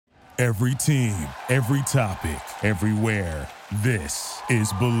Every team, every topic, everywhere. This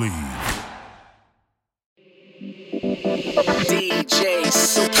is Believe. DJ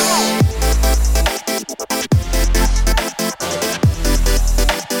Super.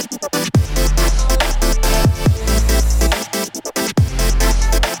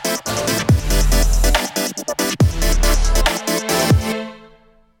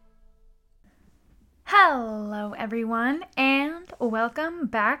 Hello, everyone, and welcome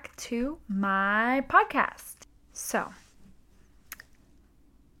back to my podcast. So,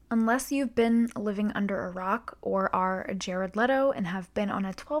 unless you've been living under a rock or are Jared Leto and have been on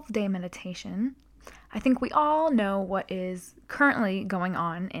a 12-day meditation, I think we all know what is currently going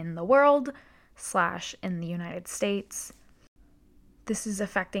on in the world / in the United States. This is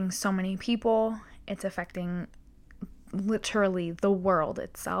affecting so many people. It's affecting literally the world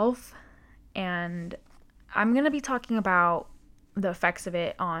itself. And I'm going to be talking about the effects of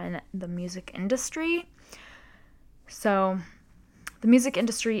it on the music industry. So, the music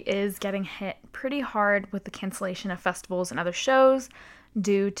industry is getting hit pretty hard with the cancellation of festivals and other shows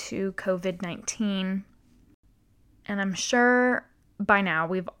due to COVID-19. And I'm sure by now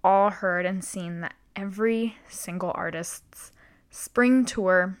we've all heard and seen that every single artist's spring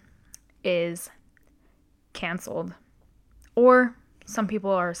tour is canceled, or some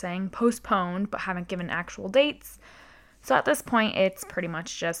people are saying postponed, but haven't given actual dates. So at this point, it's pretty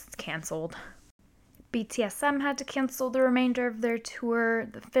much just canceled. BTSM had to cancel the remainder of their tour.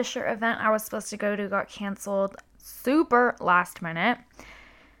 The Fisher event I was supposed to go to got canceled super last minute.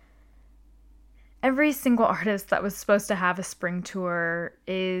 Every single artist that was supposed to have a spring tour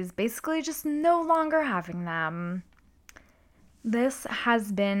is basically just no longer having them. This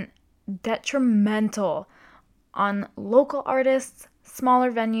has been detrimental on local artists,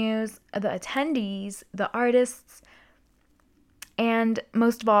 smaller venues, the attendees, the artists, and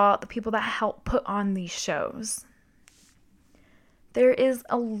most of all, the people that help put on these shows. There is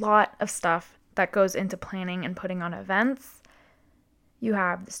a lot of stuff that goes into planning and putting on events. You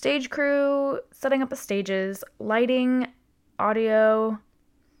have the stage crew, setting up the stages, lighting, audio,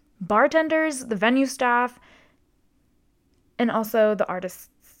 bartenders, the venue staff, and also the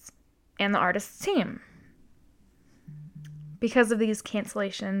artists and the artist's team. Because of these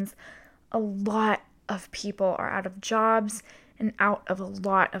cancellations, a lot of people are out of jobs and out of a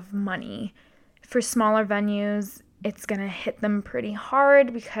lot of money. For smaller venues, it's going to hit them pretty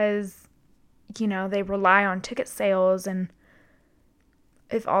hard because, they rely on ticket sales, and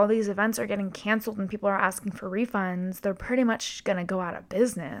if all these events are getting canceled and people are asking for refunds, they're pretty much going to go out of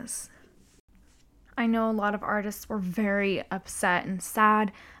business. I know a lot of artists were very upset and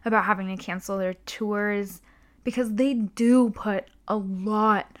sad about having to cancel their tours, because they do put a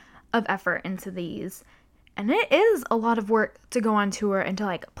lot of effort into these. And it is a lot of work to go on tour and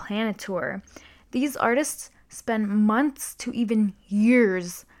to plan a tour. These artists spend months to even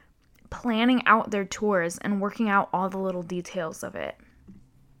years planning out their tours and working out all the little details of it.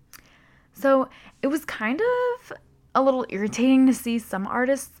 So it was kind of a little irritating to see some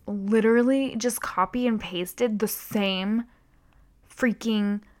artists literally just copy and pasted the same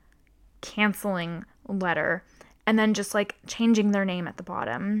freaking canceling letter and then just changing their name at the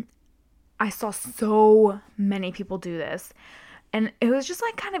bottom. I saw so many people do this, and it was just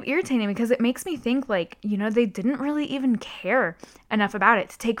kind of irritating because it makes me think they didn't really even care enough about it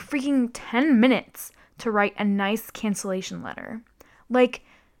to take freaking 10 minutes to write a nice cancellation letter.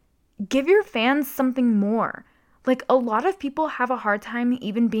 Give your fans something more. A lot of people have a hard time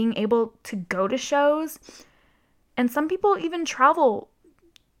even being able to go to shows, and some people even travel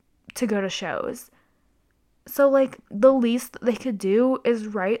to go to shows. So, the least they could do is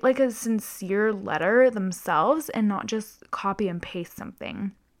write, a sincere letter themselves and not just copy and paste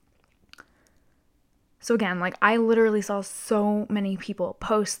something. So, again, I literally saw so many people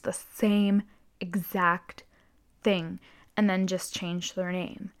post the same exact thing and then just change their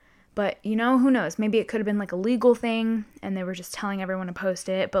name. But, who knows? Maybe it could have been, a legal thing and they were just telling everyone to post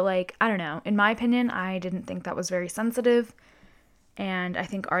it. But, I don't know. In my opinion, I didn't think that was very sensitive. And I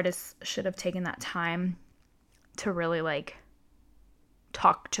think artists should have taken that time to really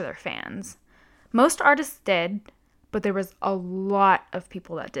talk to their fans. Most artists did, but there was a lot of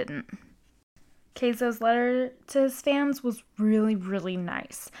people that didn't. Keizo's letter to his fans was really, really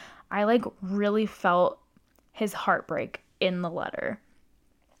nice. I really felt his heartbreak in the letter.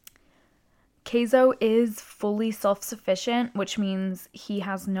 Keizo is fully self-sufficient, which means he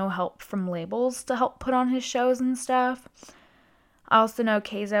has no help from labels to help put on his shows and stuff. I also know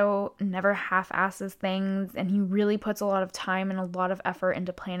Keizo never half-asses things, and he really puts a lot of time and a lot of effort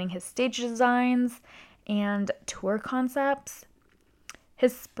into planning his stage designs and tour concepts.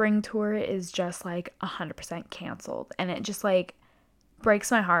 his spring tour is just like 100% canceled. And it just like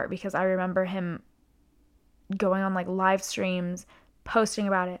breaks my heart because I remember him going on like live streams, posting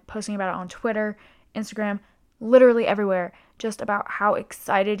about it on Twitter, Instagram, literally everywhere, just about how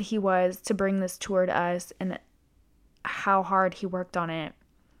excited he was to bring this tour to us and how hard he worked on it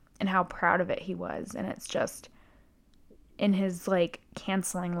and how proud of it he was. And it's just, in his like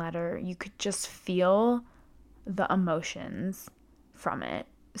canceling letter, you could just feel the emotions from it.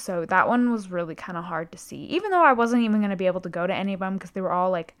 So that one was really kind of hard to see, even though I wasn't even going to be able to go to any of them because they were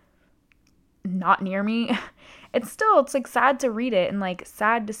all like not near me. It's like sad to read it and like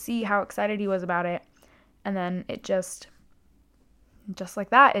sad to see how excited he was about it. And then it just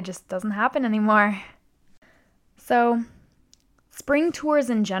like that, it just doesn't happen anymore. So spring tours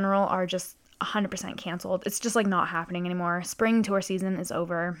in general are just 100% canceled. It's just like not happening anymore. Spring tour season is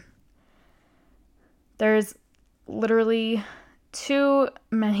over. There's literally too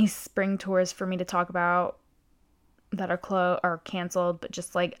many spring tours for me to talk about that are canceled, but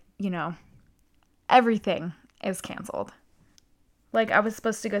just like, everything is canceled. Like, I was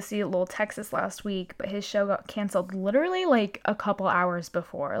supposed to go see Lil Texas last week, but his show got canceled literally like a couple hours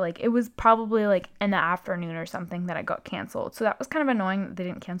before. Like, it was probably like in the afternoon or something that it got canceled. So that was kind of annoying that they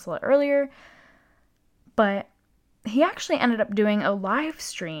didn't cancel it earlier. But he actually ended up doing a live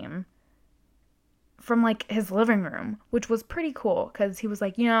stream from like his living room, which was pretty cool because he was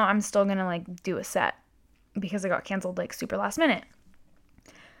like, I'm still gonna like do a set because it got canceled like super last minute.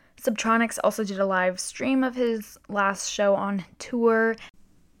 Subtronics also did a live stream of his last show on tour,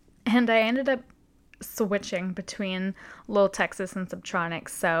 and I ended up switching between Lil Texas and Subtronics,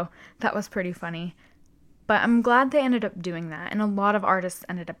 so that was pretty funny. But I'm glad they ended up doing that, and a lot of artists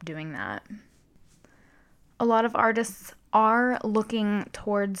ended up doing that. A lot of artists are looking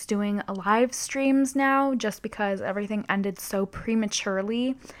towards doing live streams now just because everything ended so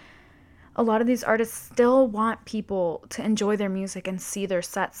prematurely. A lot of these artists still want people to enjoy their music and see their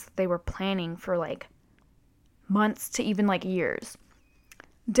sets that they were planning for like months to even like years.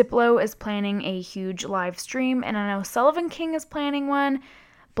 Diplo is planning a huge live stream, and I know Sullivan King is planning one,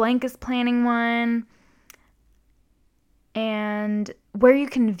 Blank is planning one, and where you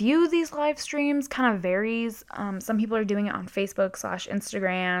can view these live streams kind of varies. Some people are doing it on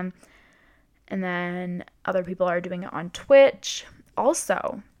Facebook/Instagram, and then other people are doing it on Twitch.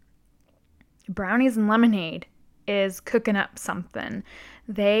 Also, Brownies and Lemonade is cooking up something.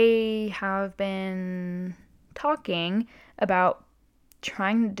 They have been talking about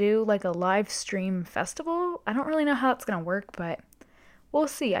trying to do like a live stream festival. I don't really know how that's going to work, but we'll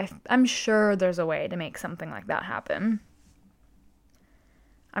see. I'm sure there's a way to make something like that happen.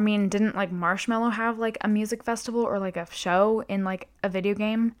 I mean, didn't like Marshmello have like a music festival or like a show in like a video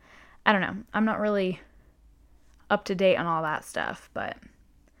game? I don't know. I'm not really up to date on all that stuff, but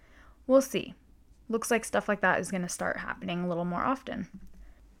we'll see. Looks like stuff like that is going to start happening a little more often.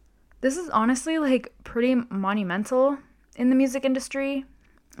 This is honestly like pretty monumental in the music industry.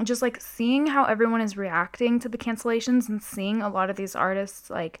 Just like seeing how everyone is reacting to the cancellations and seeing a lot of these artists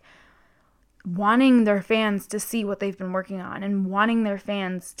like wanting their fans to see what they've been working on and wanting their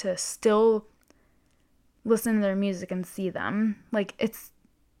fans to still listen to their music and see them. Like it's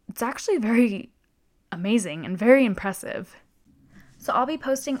actually very amazing and very impressive. So I'll be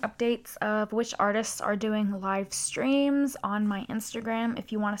posting updates of which artists are doing live streams on my Instagram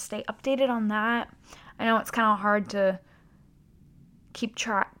if you want to stay updated on that. I know it's kind of hard to keep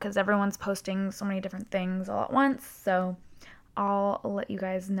track because everyone's posting so many different things all at once, so I'll let you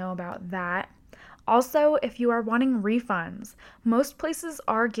guys know about that. Also, if you are wanting refunds, most places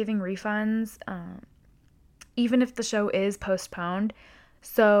are giving refunds even if the show is postponed.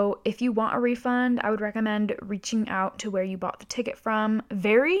 So if you want a refund, I would recommend reaching out to where you bought the ticket from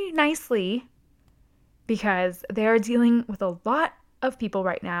very nicely because they are dealing with a lot of people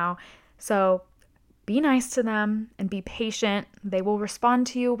right now. So be nice to them and be patient. They will respond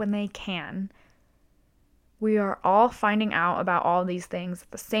to you when they can. We are all finding out about all these things at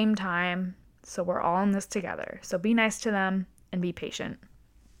the same time, so we're all in this together. So be nice to them and be patient.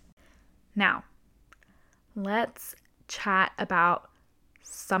 Now, let's chat about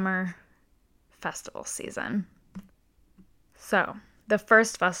summer festival season. So, the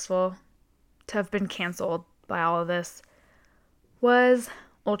first festival to have been canceled by all of this was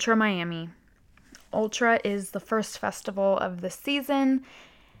Ultra Miami. Ultra is the first festival of the season,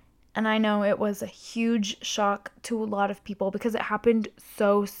 and I know it was a huge shock to a lot of people because it happened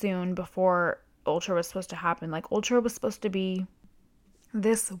so soon before Ultra was supposed to happen. Like, Ultra was supposed to be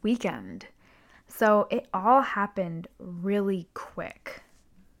this weekend. So it all happened really quick.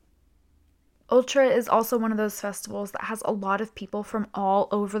 Ultra is also one of those festivals that has a lot of people from all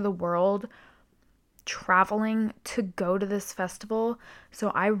over the world traveling to go to this festival.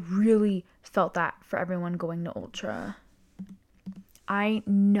 So I really felt that for everyone going to Ultra. I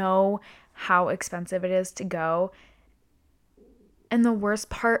know how expensive it is to go. And the worst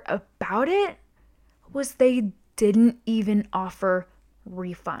part about it was they didn't even offer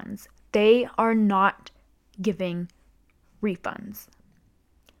refunds. They are not giving refunds.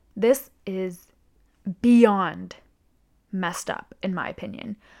 This is beyond messed up, in my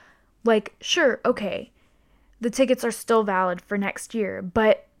opinion. Like, sure, okay, the tickets are still valid for next year,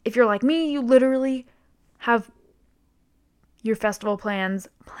 but if you're like me, you literally have your festival plans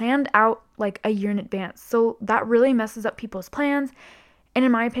planned out like a year in advance. So that really messes up people's plans. And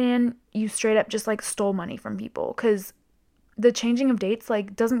in my opinion, you straight up just like stole money from people, because the changing of dates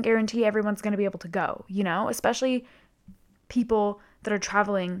like doesn't guarantee everyone's going to be able to go, you know, especially people that are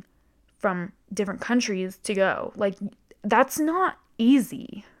traveling from different countries to go. Like, that's not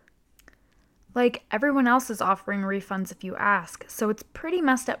easy. Like, everyone else is offering refunds if you ask. So it's pretty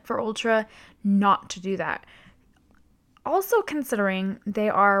messed up for Ultra not to do that. Also, considering they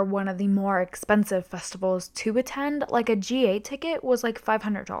are one of the more expensive festivals to attend, like a GA ticket was like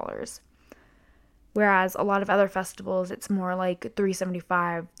 $500. Whereas a lot of other festivals, it's more like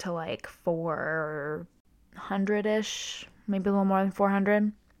 $375 to like $400-ish, maybe a little more than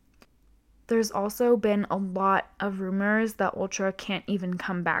 $400. There's also been a lot of rumors that Ultra can't even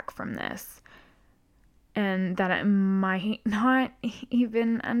come back from this, and that it might not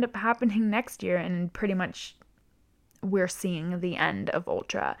even end up happening next year, and pretty much we're seeing the end of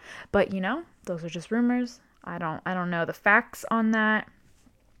Ultra. But you know, those are just rumors. I don't know the facts on that,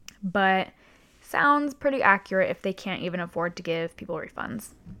 but sounds pretty accurate if they can't even afford to give people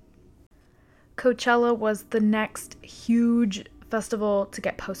refunds. Coachella was the next huge festival to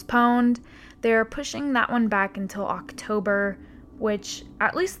get postponed. They're pushing that one back until October, which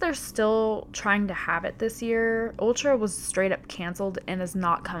at least they're still trying to have it this year. Ultra was straight up canceled and is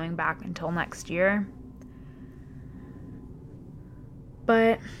not coming back until next year.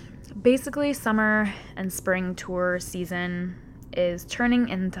 But basically, summer and spring tour season is turning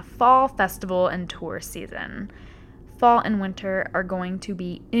into fall festival and tour season. Fall and winter are going to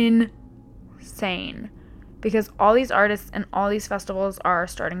be insane because all these artists and all these festivals are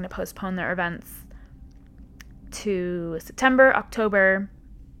starting to postpone their events to September, October,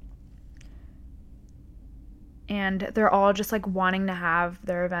 and they're all just like wanting to have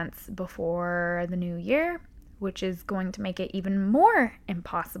their events before the new year, which is going to make it even more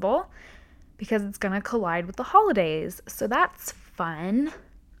impossible because it's going to collide with the holidays. So that's fun.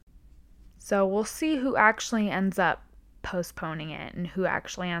 So we'll see who actually ends up postponing it and who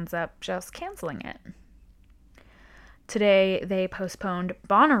actually ends up just canceling it. Today they postponed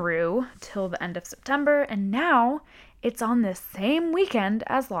Bonnaroo till the end of September, and now it's on this same weekend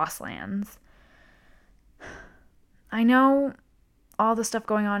as Lost Lands. I know all the stuff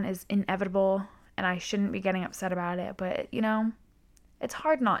going on is inevitable and I shouldn't be getting upset about it, but you know, it's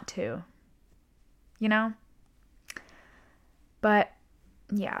hard not to. You know? But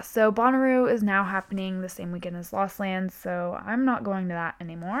yeah, so Bonnaroo is now happening the same weekend as Lost Lands, so I'm not going to that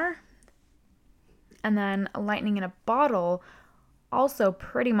anymore. And then Lightning in a Bottle also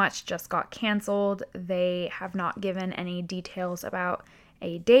pretty much just got canceled. They have not given any details about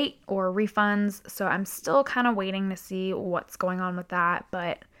a date or refunds, so I'm still kind of waiting to see what's going on with that,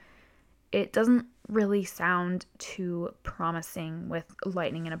 but it doesn't really sound too promising with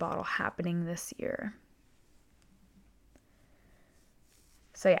Lightning in a Bottle happening this year.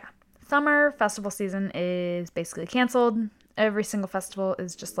 So yeah, summer festival season is basically canceled. Every single festival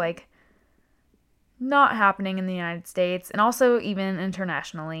is just like not happening in the United States, and also even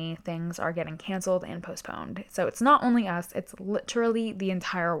internationally, things are getting canceled and postponed. So it's not only us, it's literally the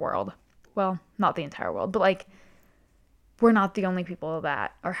entire world. Well, not the entire world, but like, we're not the only people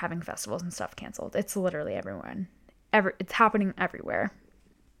that are having festivals and stuff canceled. It's literally everyone. It's happening everywhere.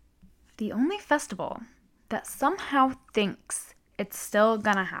 The only festival that somehow thinks it's still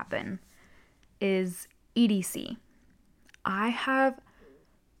gonna happen is EDC. I have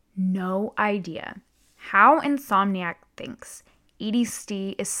no idea how Insomniac thinks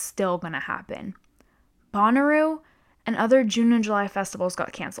EDC is still gonna happen. Bonnaroo and other June and July festivals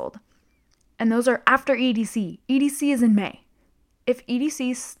got canceled, and those are after EDC. EDC is in May. If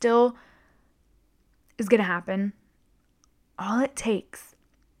EDC still is gonna happen, all it takes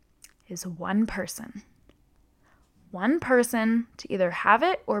is one person to either have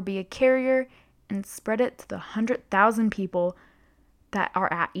it or be a carrier and spread it to the 100,000 people that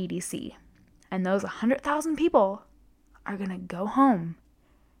are at EDC. And those 100,000 people are going to go home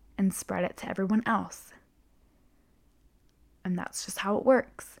and spread it to everyone else. And that's just how it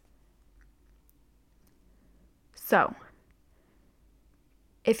works. So,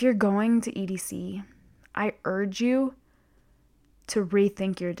 if you're going to EDC, I urge you to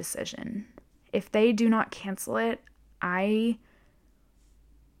rethink your decision. If they do not cancel it, I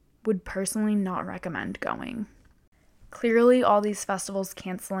would personally not recommend going. Clearly, all these festivals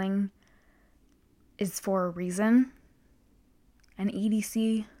canceling is for a reason, and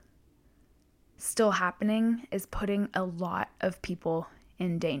EDC still happening is putting a lot of people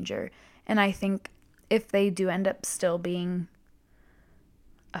in danger. And I think if they do end up still being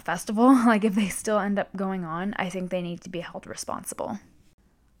a festival, like if they still end up going on, I think they need to be held responsible.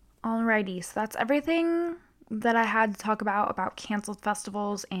 Alrighty, so that's everything that I had to talk about canceled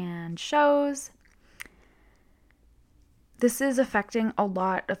festivals and shows. This is affecting a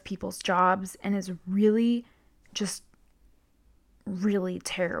lot of people's jobs and is really just really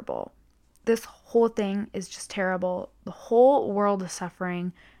terrible. This whole thing is just terrible. The whole world is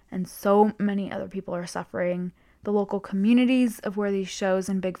suffering, and so many other people are suffering. The local communities of where these shows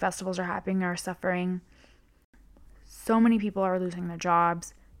and big festivals are happening are suffering. So many people are losing their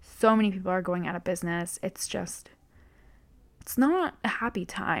jobs. So many people are going out of business. It's not a happy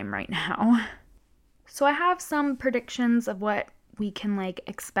time right now. So I have some predictions of what we can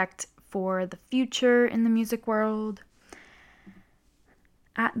expect for the future in the music world.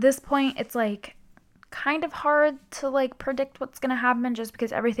 At this point, it's kind of hard to predict what's going to happen just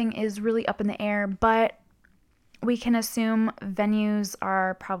because everything is really up in the air, but we can assume venues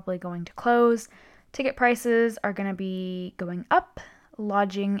are probably going to close. Ticket prices are going to be going up.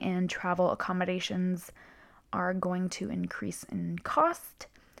 Lodging and travel accommodations are going to increase in cost.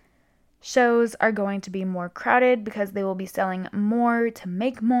 Shows are going to be more crowded because they will be selling more to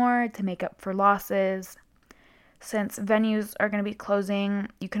make up for losses. Since venues are going to be closing,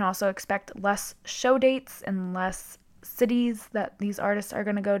 you can also expect less show dates and less cities that these artists are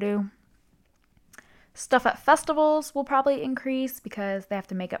going to go to. Stuff at festivals will probably increase because they have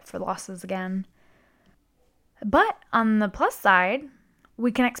to make up for losses again. But on the plus side,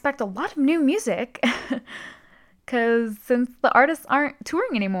 we can expect a lot of new music because since the artists aren't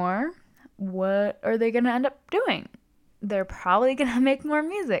touring anymore, what are they going to end up doing? They're probably going to make more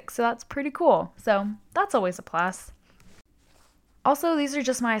music, so that's pretty cool. So that's always a plus. Also, these are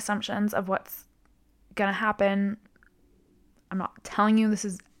just my assumptions of what's going to happen. I'm not telling you this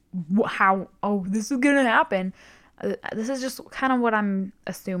is this is going to happen. This is just kind of what I'm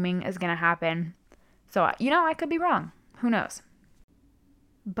assuming is going to happen. So, I could be wrong. Who knows?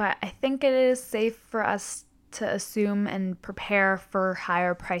 But I think it is safe for us to assume and prepare for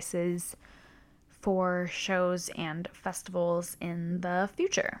higher prices for shows and festivals in the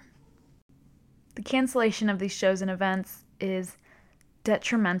future. The cancellation of these shows and events is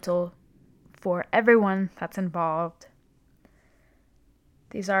detrimental for everyone that's involved.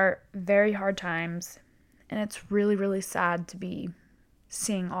 These are very hard times, and it's really, really sad to be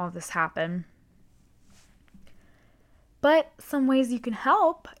seeing all this happen. But some ways you can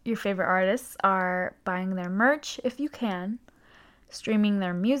help your favorite artists are buying their merch if you can, streaming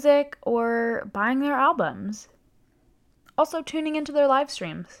their music, or buying their albums. Also tuning into their live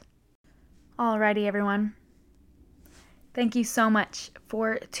streams. Alrighty, everyone. Thank you so much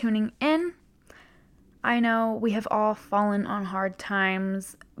for tuning in. I know we have all fallen on hard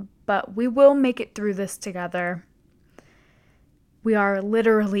times, but we will make it through this together. We are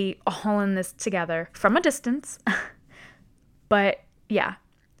literally all in this together from a distance. But yeah,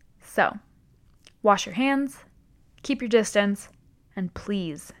 so wash your hands, keep your distance, and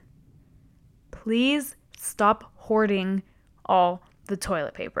please stop hoarding all the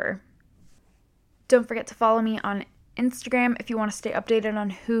toilet paper. Don't forget to follow me on Instagram if you want to stay updated on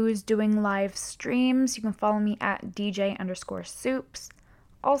who's doing live streams. You can follow me at DJ_soups.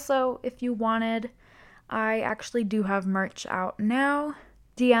 Also, if you wanted, I actually do have merch out now.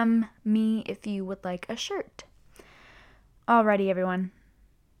 DM me if you would like a shirt. Alrighty, everyone.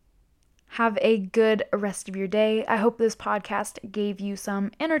 Have a good rest of your day. I hope this podcast gave you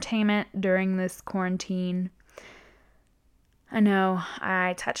some entertainment during this quarantine. I know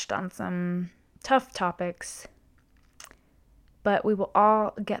I touched on some tough topics, but we will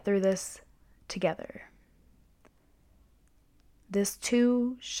all get through this together. This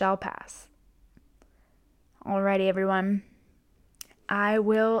too shall pass. Alrighty, everyone. I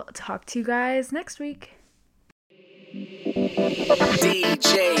will talk to you guys next week.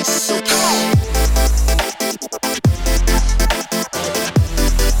 DJ Soups.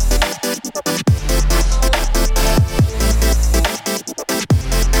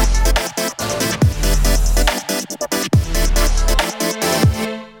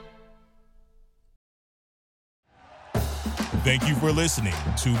 for listening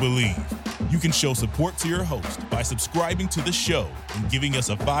to Believe. You can show support to your host by subscribing to the show and giving us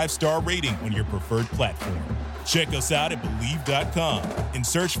a 5-star rating on your preferred platform. Check us out at Believe.com and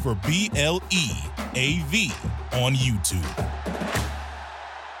search for BLEAV on YouTube.